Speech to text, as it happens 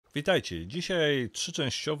Witajcie. Dzisiaj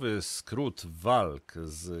trzyczęściowy skrót walk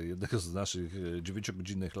z jednego z naszych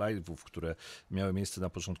 9-godzinnych live'ów, które miały miejsce na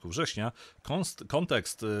początku września.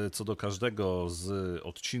 Kontekst co do każdego z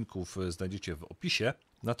odcinków znajdziecie w opisie.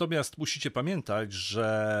 Natomiast musicie pamiętać,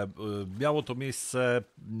 że miało to miejsce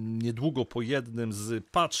niedługo po jednym z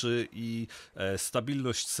patchy i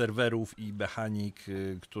stabilność serwerów i mechanik,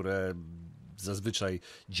 które zazwyczaj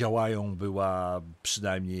działają, była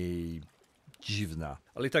przynajmniej dziwna.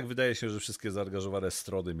 Ale i tak wydaje się, że wszystkie zaangażowane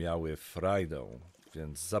strony miały frajdę,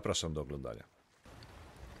 więc zapraszam do oglądania.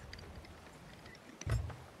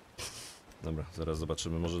 Dobra, zaraz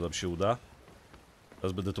zobaczymy, może nam się uda.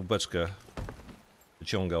 Teraz będę tą beczkę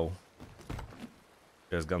wyciągał.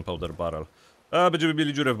 Jest gunpowder barrel. A, będziemy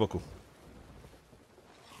mieli dziurę w boku.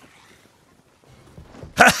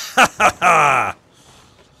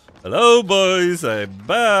 Hello boys, I'm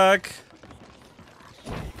back!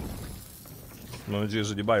 Mam nadzieję,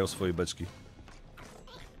 że nie mają swojej beczki.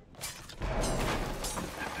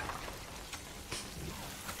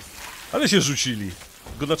 Ale się rzucili.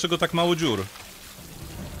 Tylko dlaczego tak mało dziur?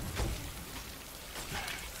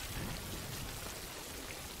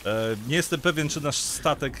 Nie jestem pewien, czy nasz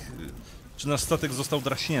statek został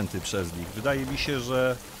draśnięty przez nich. Wydaje mi się,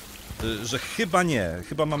 że chyba nie.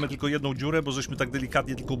 Chyba mamy tylko jedną dziurę, bo żeśmy tak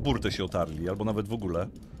delikatnie tylko burtę się otarli, albo nawet w ogóle.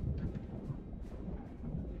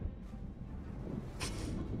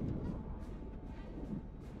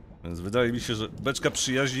 Więc wydaje mi się, że beczka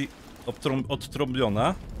przyjaźni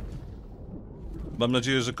odtrąbiona. Mam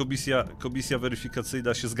nadzieję, że komisja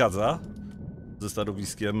weryfikacyjna się zgadza ze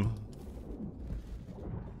stanowiskiem.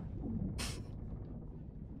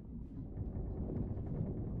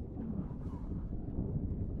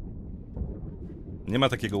 Nie ma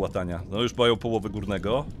takiego łatania. No już mają połowę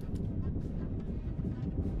górnego.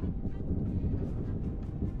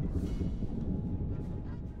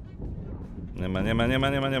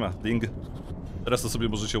 Nie ma. Ding. Teraz to sobie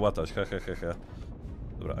możecie łatać. He.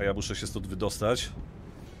 Dobra, a ja muszę się stąd wydostać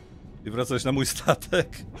i wracać na mój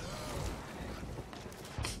statek.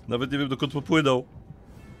 Nawet nie wiem, dokąd popłynął.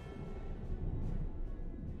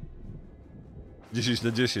 10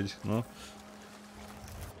 na 10, no.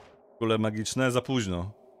 Kule magiczne, za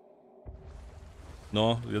późno.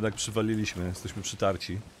 No, jednak przywaliliśmy, jesteśmy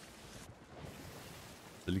przytarci.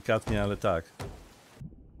 Delikatnie, ale tak.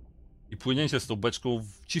 I płynięcie z tą beczką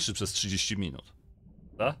w ciszy przez 30 minut.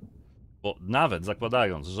 Tak? Bo nawet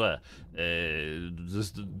zakładając, że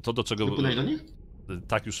to do czego... Wypłynąłeś do nich?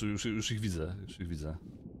 Tak, już ich widzę,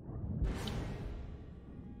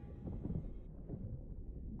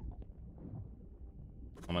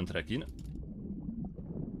 Moment, rekin.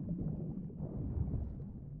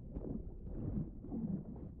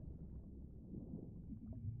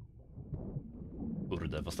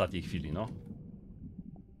 Kurde, w ostatniej chwili, no.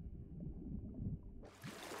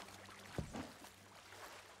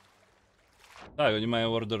 Tak, oni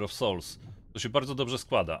mają Order of Souls. To się bardzo dobrze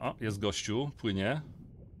składa. A, jest gościu, płynie.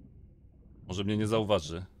 Może mnie nie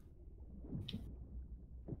zauważy.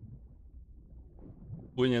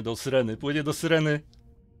 Płynie do syreny.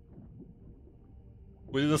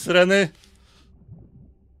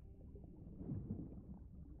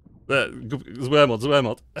 Zły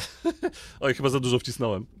emot. Oj, chyba za dużo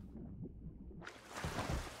wcisnąłem.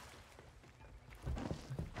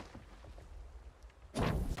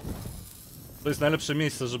 To jest najlepsze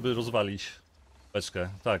miejsce, żeby rozwalić beczkę.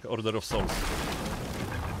 Tak, Order of Souls.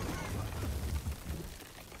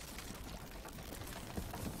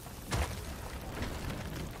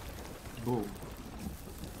 Bum.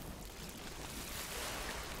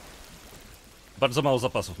 Bardzo mało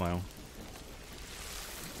zapasów mają.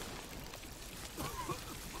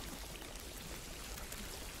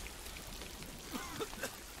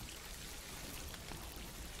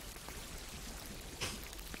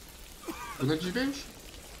 Na 9?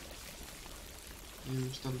 Nie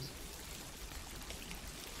wiem, czy tam...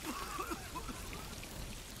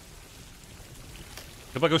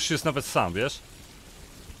 Chyba gość jest nawet sam, wiesz?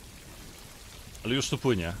 Ale już tu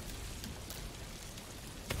płynie.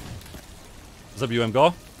 Zabiłem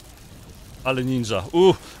go. Ale ninja.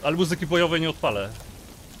 Ale muzyki bojowej nie odpalę.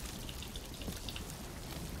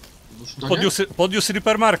 Podniósł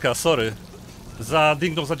Reaper Marka, sorry.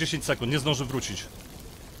 Dingnął za 10 sekund, nie zdąży wrócić.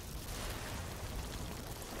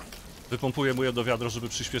 Wypompuję mu je do wiadra, żeby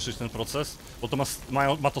przyspieszyć ten proces, bo to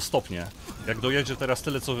ma to stopnie. Jak dojedzie teraz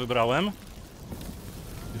tyle, co wybrałem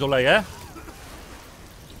i doleję.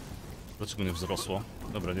 Dlaczego nie wzrosło?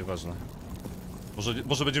 Dobra, nieważne.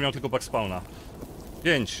 Może będzie miał tylko backspawna.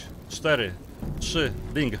 5, 4, 3,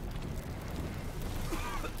 ding.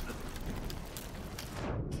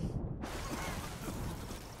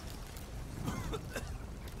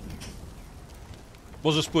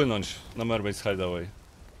 Możesz płynąć na Mermaid's Hideaway.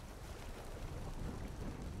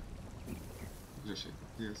 Grzesiek,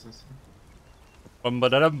 jest sens. Bam,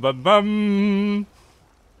 badaram, bam, bam.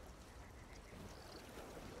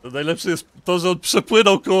 To najlepsze jest to, że on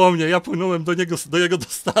przepłynął koło mnie, ja płynąłem do jego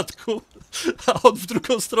statku, a on w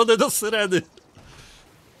drugą stronę do syreny.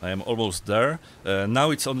 I am almost there.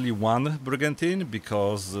 Now it's only one brigantine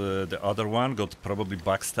because the other one got probably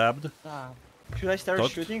backstabbed. Should I start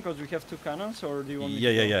Tot? shooting because we have 2 cannons, or do you want me Yeah,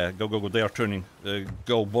 to yeah, go? yeah. Go. They are turning.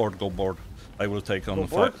 Go board, go board. I will take on Go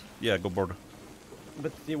fire. board? Yeah, go board.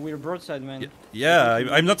 But we're broadside, man. Yeah,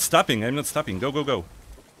 I'm not stopping. I'm not stopping. Go.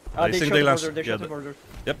 I They think shot they the launched. border, they Yeah, shot the border.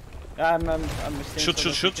 Yep. I'm staying Shoot, so shoot, that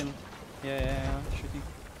we shoot. can- Yeah, shooting.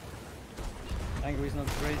 Angle is not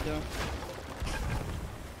great though.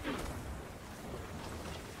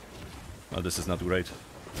 Oh, this is not great.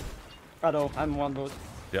 At all, I'm one boat.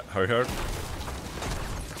 Yeah, hurry.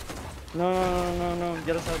 No,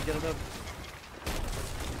 get us out, get us out.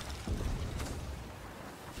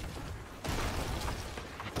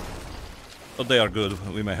 But they are good.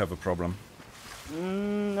 We may have a problem.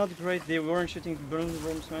 Not great, they weren't shooting burn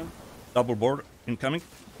rooms, man. Double board incoming.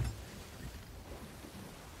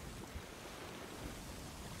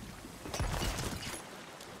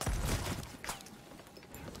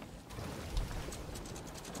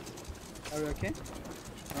 Are you okay?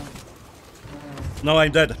 No,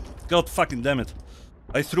 I'm dead. God fucking damn it.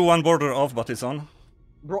 I threw one border off, but it's on.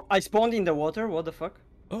 Bro, I spawned in the water, what the fuck?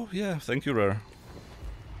 Oh yeah, thank you, Rare.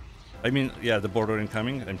 I mean, yeah, the border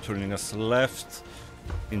incoming. I'm turning us left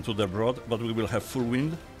into the broad, but we will have full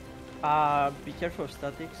wind. Be careful of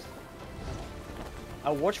statics.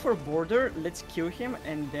 Watch for border, let's kill him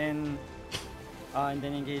and then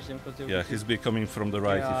engage them. Cause Yeah, he's be coming from the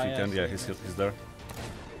right Yeah, if you yeah, can. I Yeah, see, he's there.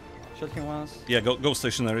 Shot him once. Yeah, go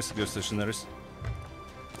stationaries. Go stationaries.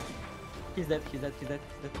 He's dead, he's dead.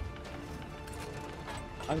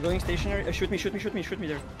 I'm going stationary. Shoot me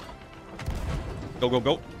there. Go. I'm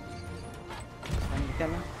the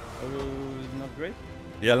cannon. Not great.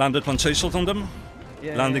 Yeah, landed one chase shot on them.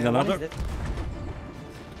 Yeah, Landing one another. is dead.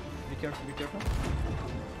 Be careful.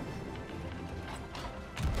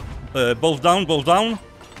 Both down.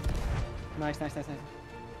 Nice.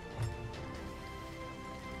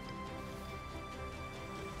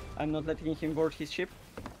 I'm not letting him board his ship.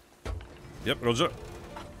 Yep, Roger.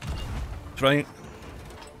 Trying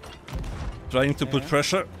to put Yeah.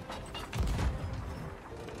 pressure.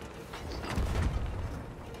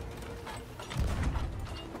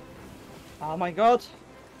 Oh my god!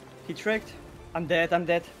 He tricked. I'm dead.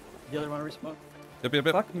 The other one respawned. Yep.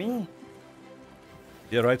 Fuck me.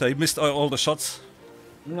 Yeah, right. I missed all the shots.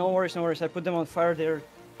 No worries. I put them on fire. They're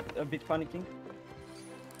a bit panicking.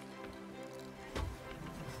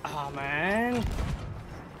 Oh man.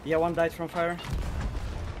 Yeah, one died from fire.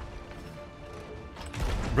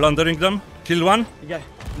 Blundering them. Kill one. Yeah.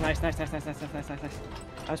 Nice.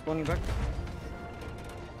 I'm spawning back.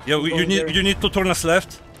 Yeah, Go you there. need to turn us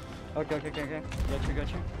left. Okay. Got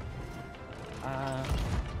you.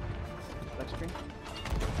 Black screen.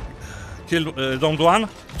 Kill down one.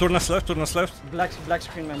 Turn us left. Black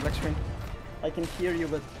screen, man. Black screen. I can hear you,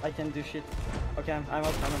 but I can't do shit. Okay, I'm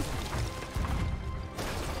out.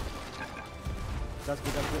 That's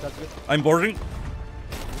good. I'm boarding.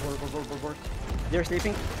 Board. They're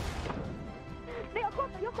sleeping.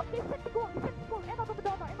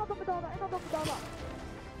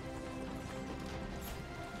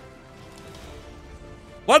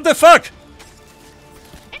 What the fuck?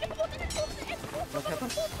 What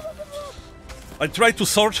happened? I tried to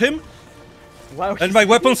sort him, Wow. and my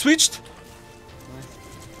weapon switched.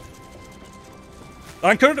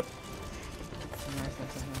 Anchored. Nice.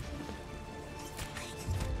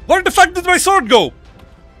 Where the fuck did my sword go?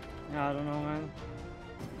 I don't know, man.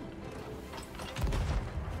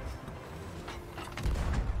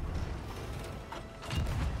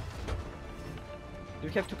 Do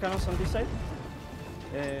we have 2 cannons on this side?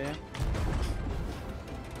 Yeah.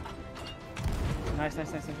 Nice.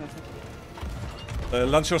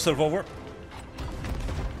 Launch yourself over.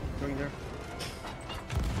 Going there.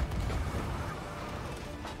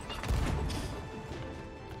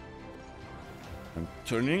 I'm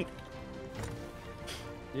turning.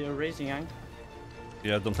 They're raising, Ang.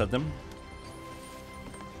 Yeah, don't let them.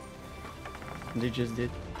 They just did.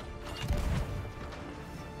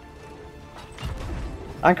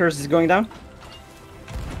 Anchors is going down.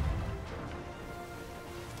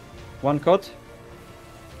 One caught.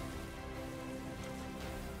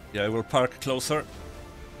 Yeah, I will park closer.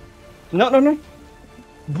 No.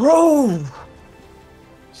 Bro!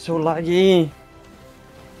 So laggy.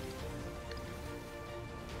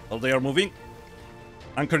 Oh, they are moving.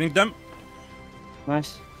 Anchoring them.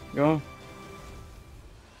 Nice. Go.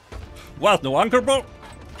 What? No anchor ball?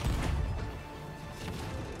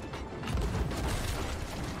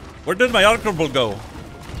 Where did my anchor ball go?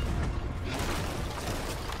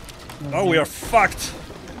 Oh, we are fucked.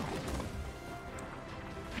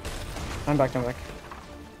 I'm back. I'm back.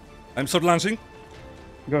 I'm sword launching.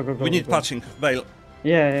 Go. We need go. patching. Bail.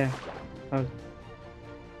 Yeah.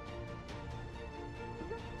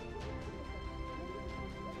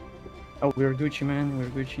 Oh, we're Gucci, man. We're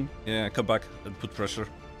Gucci. Yeah, come back and put pressure.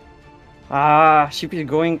 Ah, ship is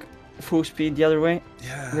going full speed the other way.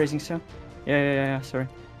 Yeah. Raising sail. Yeah. Sorry.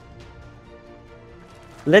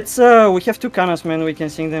 Let's. We have 2 cannons, man. We can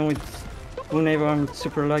sing them with full naval. I'm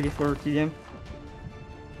super laggy for TDM.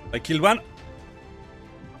 I killed one.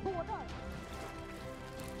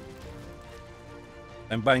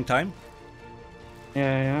 I'm buying time.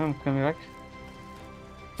 Yeah. I'm coming back.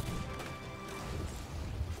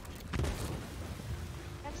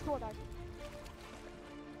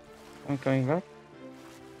 I'm coming back.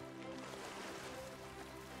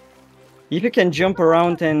 If you can jump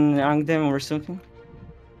around and hang them or something.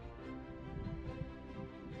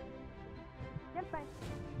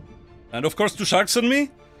 And of course 2 sharks on me.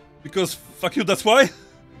 Because fuck you, that's why.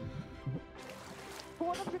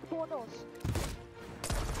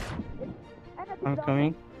 I'm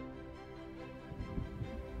coming.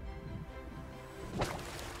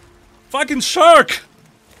 Fucking shark!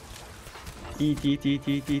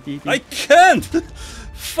 T. I can't!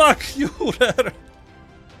 Fuck you there!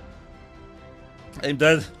 I'm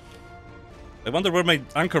dead. I wonder where my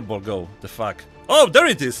anchor ball go. The fuck. Oh, there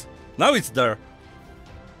it is! Now it's there.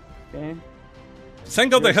 Okay.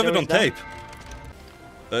 Thank God I have Show it on us that.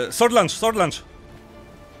 tape. Sword launch.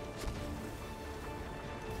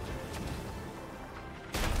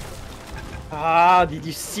 Ah, did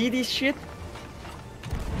you see this shit?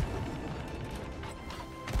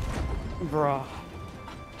 Bruh.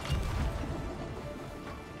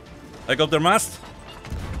 I got their mast.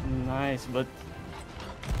 Nice, but...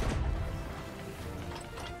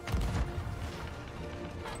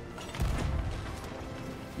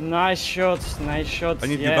 Nice shots. I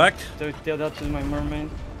need you back. Tell that to my merman.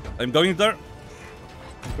 I'm going there.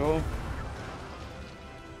 Go.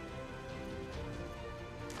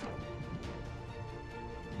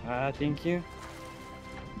 Thank you.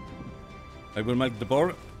 I will make the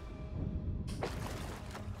board.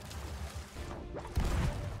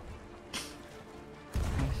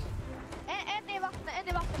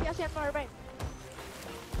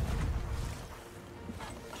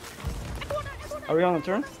 Are we on a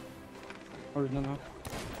turn? Or no?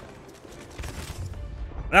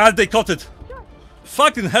 Ah, they caught it.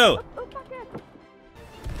 Fucking hell.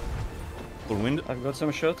 Full wind. I've got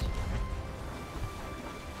some shots.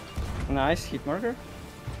 Nice hit marker.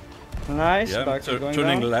 Nice. Yeah, Back to going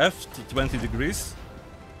turning down. left 20 degrees.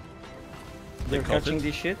 They're caught catching it.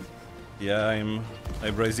 this shit. Yeah, I'm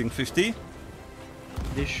raising 50.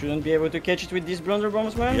 They shouldn't be able to catch it with these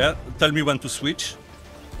blunderbombs, man. Yeah, tell me when to switch.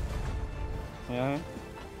 Yeah.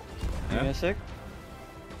 Give me Yeah, a sec.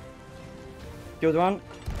 Killed one.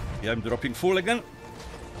 yeah, I'm dropping full again.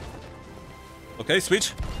 Okay,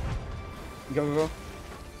 switch. Go.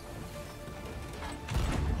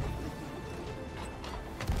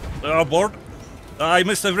 Board. I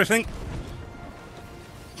missed everything.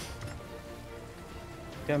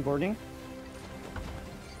 Okay, I'm boarding.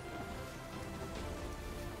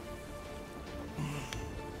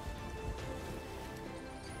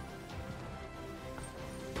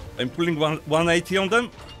 I'm pulling 180 on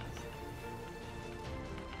them.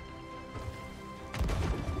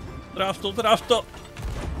 Drafto.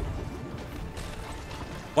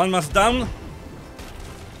 One must down.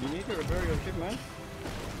 You need to repair your ship, man.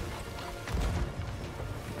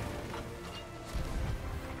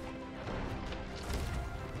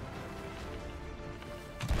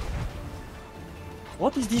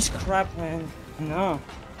 What is this crap, man? No.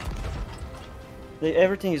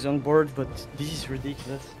 Everything is on board, but this is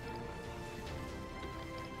ridiculous.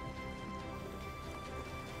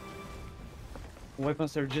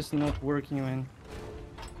 Weapons are just not working, man.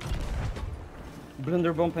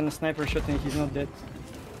 Blunderbomb and a sniper shot and he's not dead.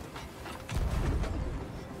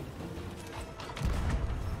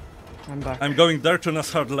 I'm back. I'm going there, turn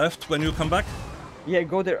us hard left when you come back. Yeah,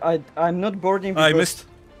 go there. I'm not boarding because I missed.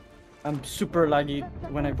 I'm super laggy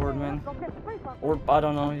when I board, man. Or I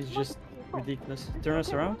don't know, it's just ridiculous. Turn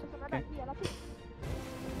us around? Okay.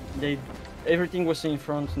 Everything was in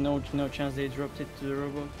front, no chance they dropped it to the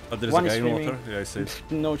robot. But there's One a guy is in swimming. water. Yeah, I see it.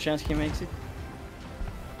 No chance he makes it.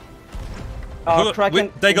 Who-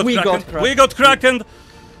 Kraken. They got we Kraken. got Kraken. We got Kraken.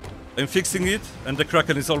 I'm fixing it, and the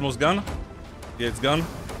Kraken is almost gone. Yeah, it's gone.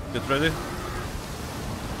 Get ready.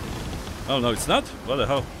 Oh no, it's not? What the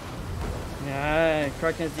hell? Yeah,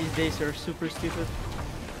 Krakens these days are super stupid.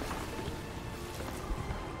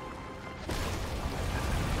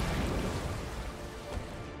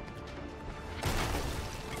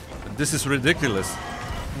 This is ridiculous.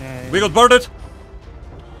 Yeah, We got boarded!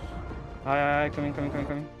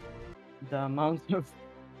 coming. The amount of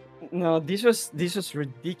no, this was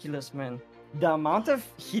ridiculous, man. The amount of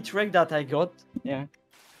hit rate that I got, yeah.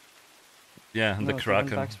 Yeah, and the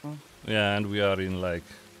Kraken. Yeah, and we are in like...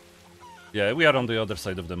 Yeah, we are on the other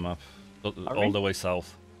side of the map. All the way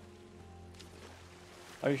south.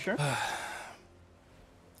 Are you sure?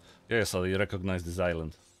 Yes, I recognize this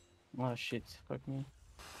island. Oh shit, fuck me.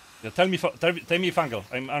 Yeah, tell me if angle.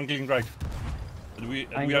 I'm angling right.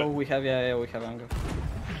 I know we have angle.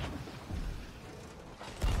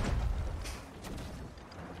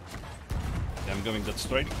 Yeah, I'm going that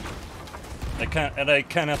straight. I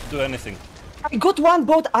cannot do anything. I got one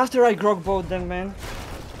boat after I grog boat them, man.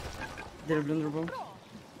 They're blunderboat.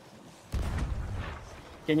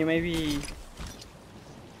 Can you maybe...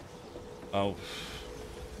 Oh.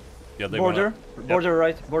 Yeah, they border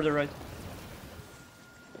right.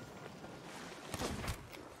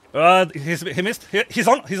 He missed. He's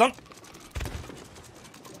on.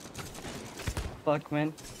 Fuck,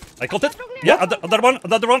 man. I caught it. Yeah,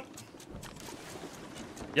 another one.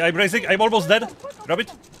 Yeah, I'm raising. I'm almost dead. Grab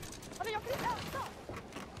it.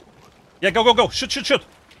 Yeah, go. Shoot.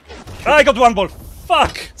 I got one ball.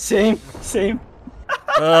 Fuck. Same.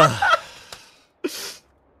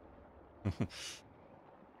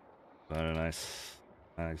 Very nice.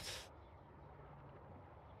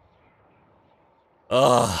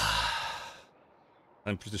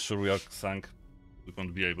 I'm pretty sure we are sunk. We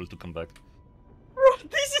won't be able to come back. Bro,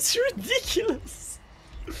 this is ridiculous.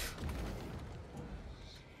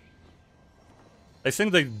 I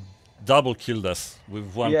think they double killed us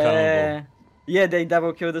with one cannonball. Yeah, they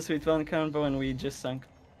double killed us with one cannonball and we just sunk.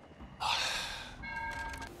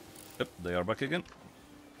 Yep, they are back again.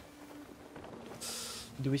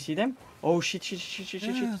 Do we see them? Oh shit.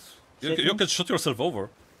 You can shoot yourself over.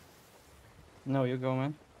 No, you go,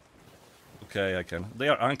 man. Okay, I can. They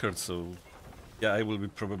are anchored, so yeah, I will be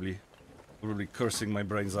probably cursing my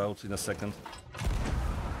brains out in a second.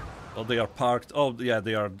 Oh, they are parked. Oh, yeah,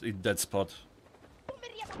 they are in dead spot.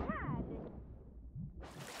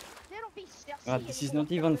 This is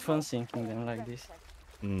not even fun sinking them like this.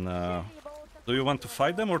 No. Do you want to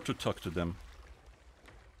fight them or to talk to them?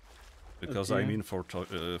 Because Okay. I'm in for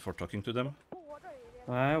talking to them.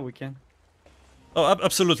 We can. Oh,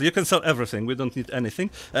 absolutely. You can sell everything. We don't need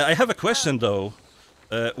anything. I have a question though.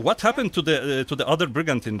 What happened to the other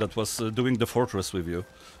brigantine that was doing the fortress with you?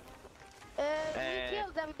 We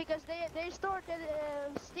killed them because they started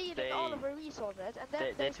stealing all of our resources, and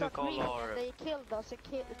then they took all our... and they killed us and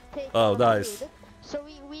taken Oh, all our nice. food. So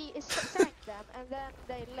we sank them, and then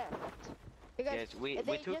they left. Because Yes, we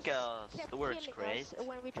took just a kept storage killing crate. us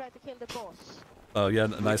when we tried to kill the boss. Oh yeah,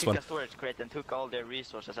 nice We one. took a storage crate and took all their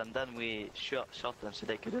resources, and then we shot them so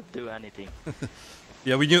they couldn't do anything.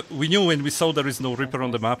 Yeah, we knew when we saw there is no Reaper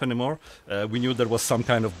on the map anymore. We knew there was some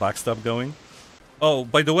kind of backstab going. Oh,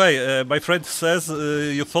 by the way, my friend says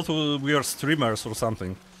you thought we are streamers or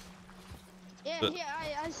something. Yeah,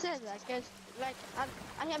 I said that because like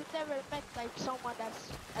I have never met like someone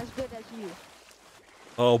that's as good as you.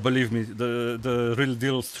 Oh, believe me, the real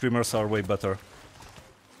deal streamers are way better.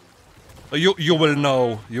 You will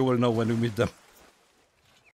know when you meet them.